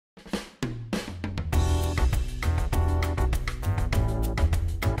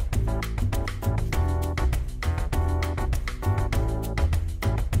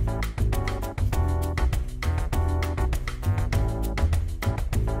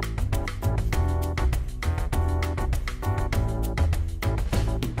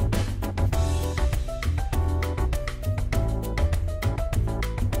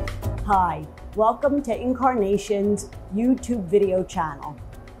Hi, welcome to Incarnation's YouTube video channel.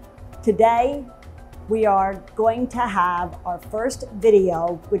 Today, we are going to have our first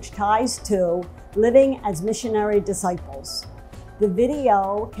video which ties to living as missionary disciples. The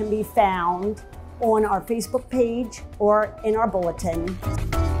video can be found on our Facebook page or in our bulletin.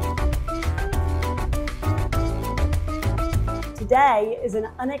 Today is an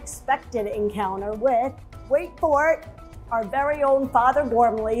unexpected encounter with, wait for it, our very own Father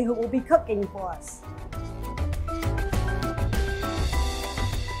Gormley, who will be cooking for us.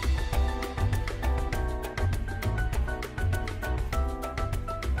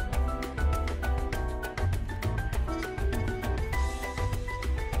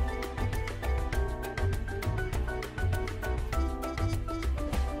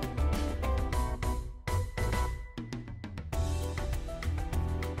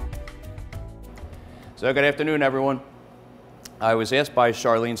 So good afternoon, everyone. I was asked by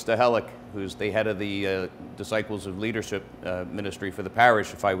Charlene Stahelic, who's the head of the Disciples of Leadership Ministry for the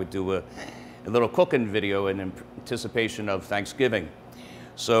parish, if I would do a little cooking video in anticipation of Thanksgiving.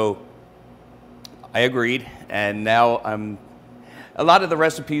 So I agreed, and now a lot of the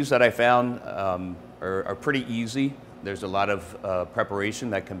recipes that I found are pretty easy. There's a lot of preparation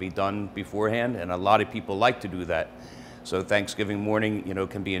that can be done beforehand, and a lot of people like to do that. So Thanksgiving morning,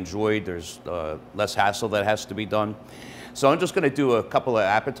 can be enjoyed. There's less hassle that has to be done. So I'm just going to do a couple of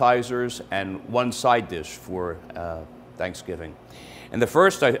appetizers and one side dish for Thanksgiving. And the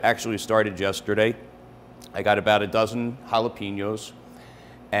first I actually started yesterday. I got about a dozen jalapenos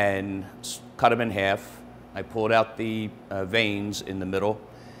and cut them in half. I pulled out the veins in the middle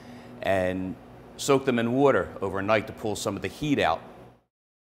and soaked them in water overnight to pull some of the heat out.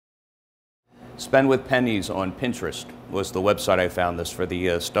 Spend with Pennies on Pinterest was the website I found this for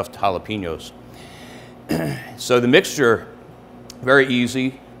the stuffed jalapenos. So the mixture, very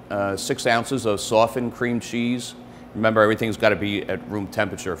easy, 6 ounces of softened cream cheese. Remember, everything's got to be at room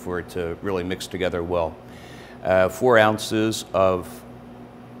temperature for it to really mix together well. 4 ounces of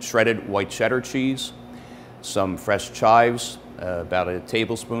shredded white cheddar cheese, some fresh chives, about a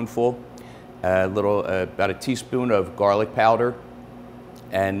tablespoonful, about a teaspoon of garlic powder,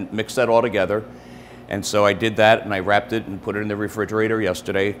 and mix that all together. And so I did that, and I wrapped it and put it in the refrigerator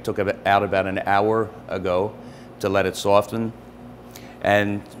yesterday. Took it out about an hour ago to let it soften,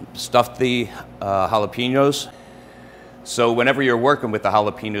 and stuffed the jalapenos. So whenever you're working with the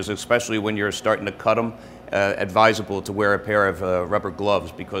jalapenos, especially when you're starting to cut them, advisable to wear a pair of rubber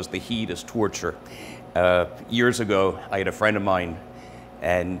gloves because the heat is torture. Years ago, I had a friend of mine,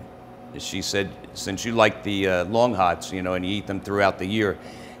 and she said, since you like the long hots, and you eat them throughout the year,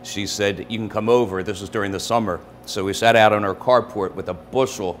 she said, you can come over. This was during the summer. So we sat out on our carport with a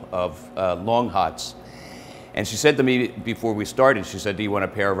bushel of long hots. And she said to me before we started, she said, do you want a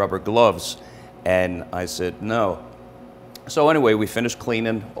pair of rubber gloves? And I said, no. So anyway, we finished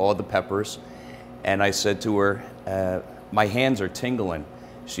cleaning all the peppers. And I said to her, my hands are tingling.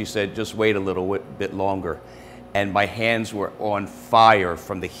 She said, just wait a little bit longer. And my hands were on fire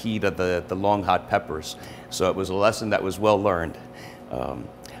from the heat of the long hot peppers. So it was a lesson that was well learned.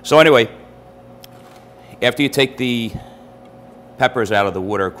 So anyway, after you take the peppers out of the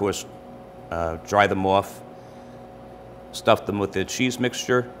water, of course, dry them off, stuff them with the cheese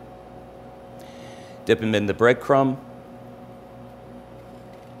mixture, dip them in the breadcrumb,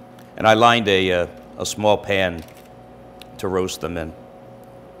 and I lined a small pan to roast them in.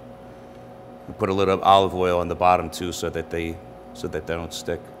 Put a little olive oil on the bottom too, so that they don't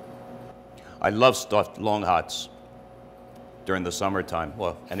stick. I love stuffed long hots during the summertime,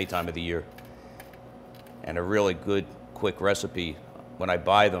 well, any time of the year. And a really good, quick recipe. When I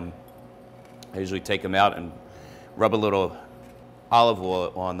buy them, I usually take them out and rub a little olive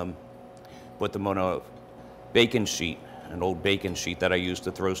oil on them, put them on a bacon sheet, an old bacon sheet that I use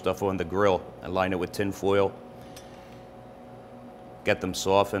to throw stuff on the grill. I line it with tin foil, get them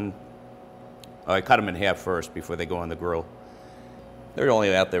softened. I cut them in half first before they go on the grill. They're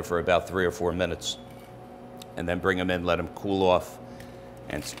only out there for about 3 or 4 minutes. And then bring them in, let them cool off.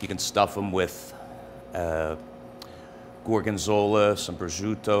 And you can stuff them with gorgonzola, some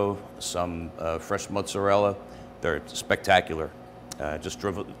prosciutto, some fresh mozzarella. They're spectacular. Just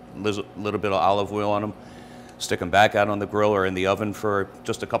drizzle a little bit of olive oil on them, stick them back out on the grill or in the oven for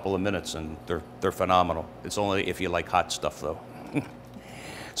just a couple of minutes, and they're phenomenal. It's only if you like hot stuff, though.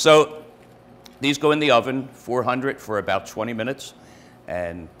 So these go in the oven, 400 for about 20 minutes,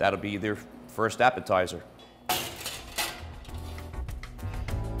 and that'll be their first appetizer.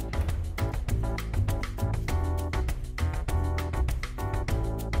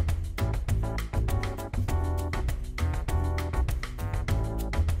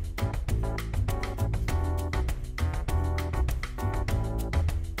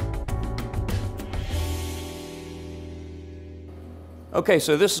 Okay,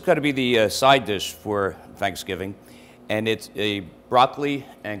 so this is going to be the side dish for Thanksgiving, and it's a broccoli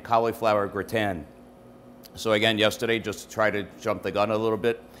and cauliflower gratin. So again, yesterday, just to try to jump the gun a little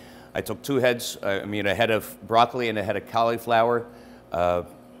bit, I took a head of broccoli and a head of cauliflower, cut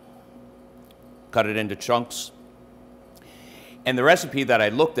it into chunks. And the recipe that I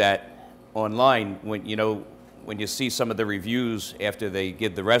looked at online, when you see some of the reviews after they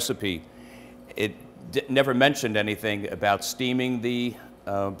give the recipe, it never mentioned anything about steaming the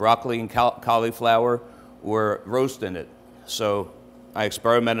broccoli and cauliflower or roasting it. So I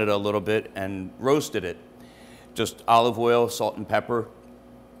experimented a little bit and roasted it. Just olive oil, salt and pepper,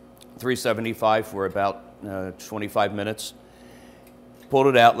 375 for about 25 minutes. Pulled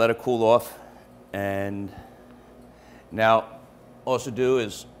it out, let it cool off, and now all you do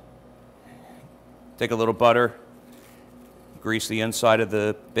is take a little butter, grease the inside of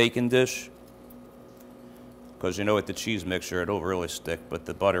the bacon dish, because with the cheese mixture it'll really stick, but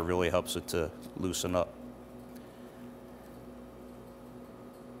the butter really helps it to loosen up.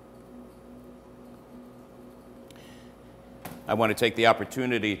 I want to take the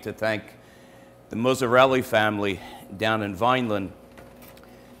opportunity to thank the Mozzarella family down in Vineland,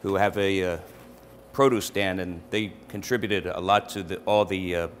 who have a produce stand, and they contributed a lot to all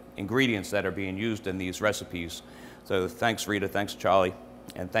the ingredients that are being used in these recipes. So thanks, Rita, thanks, Charlie,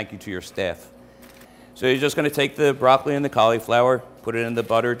 and thank you to your staff. So you're just going to take the broccoli and the cauliflower, put it in the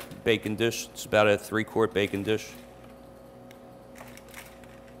buttered bacon dish. It's about a 3-quart bacon dish.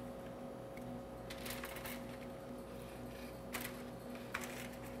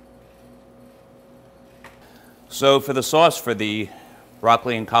 So for the sauce for the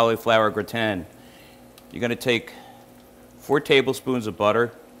broccoli and cauliflower gratin, you're going to take 4 tablespoons of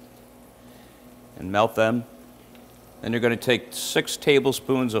butter and melt them. Then you're going to take 6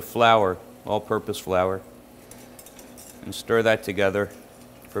 tablespoons of flour, all-purpose flour, and stir that together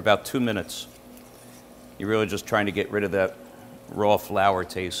for about 2 minutes. You're really just trying to get rid of that raw flour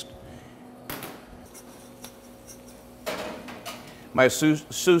taste. My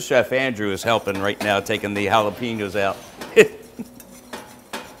sous chef Andrew is helping right now, taking the jalapenos out.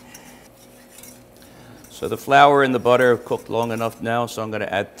 So the flour and the butter have cooked long enough now, so I'm going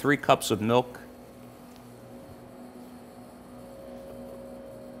to add 3 cups of milk.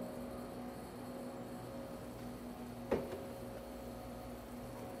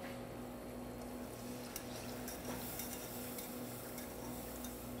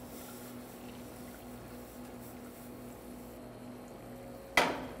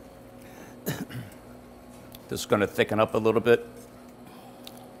 This is going to thicken up a little bit.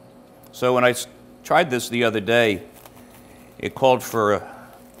 So when I tried this the other day, it called for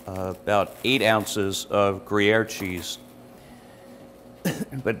about 8 ounces of Gruyere cheese.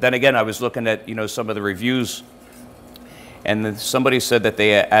 But then again, I was looking at some of the reviews, and then somebody said that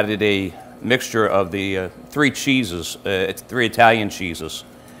they added a mixture of the 3 cheeses, 3 Italian cheeses.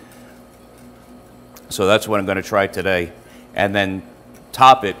 So that's what I'm going to try today, and then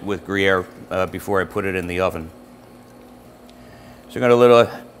top it with Gruyere before I put it in the oven. So I'm going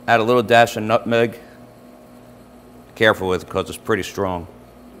to add a little dash of nutmeg. Careful with it because it's pretty strong.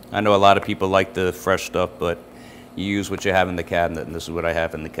 I know a lot of people like the fresh stuff, but you use what you have in the cabinet, and this is what I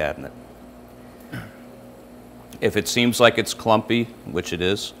have in the cabinet. If it seems like it's clumpy, which it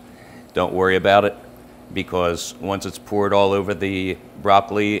is, don't worry about it, because once it's poured all over the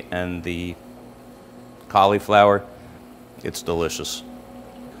broccoli and the cauliflower, it's delicious.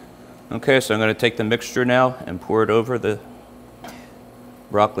 Okay, so I'm going to take the mixture now and pour it over the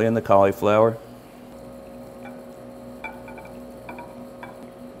broccoli and the cauliflower.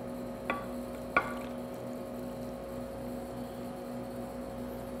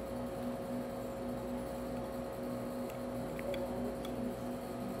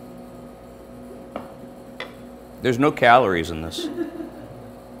 There's no calories in this.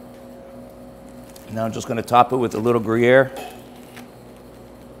 Now I'm just going to top it with a little Gruyere.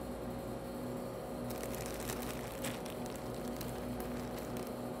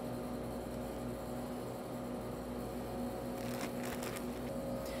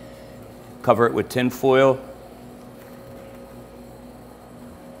 Cover it with tin foil.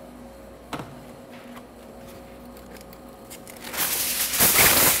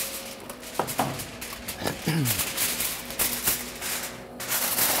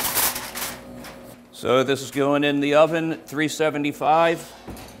 So this is going in the oven, 375,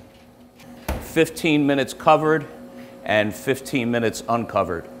 15 minutes covered and 15 minutes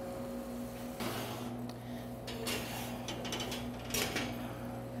uncovered.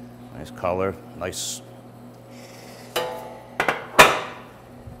 Nice color, nice.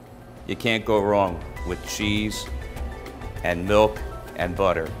 You can't go wrong with cheese and milk and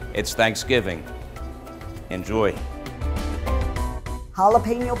butter. It's Thanksgiving. Enjoy.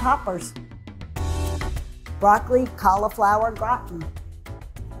 Jalapeno poppers. Broccoli cauliflower gratin.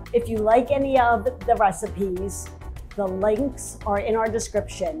 If you like any of the recipes, the links are in our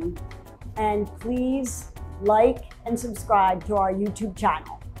description. And please like and subscribe to our YouTube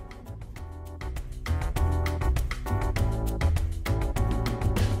channel.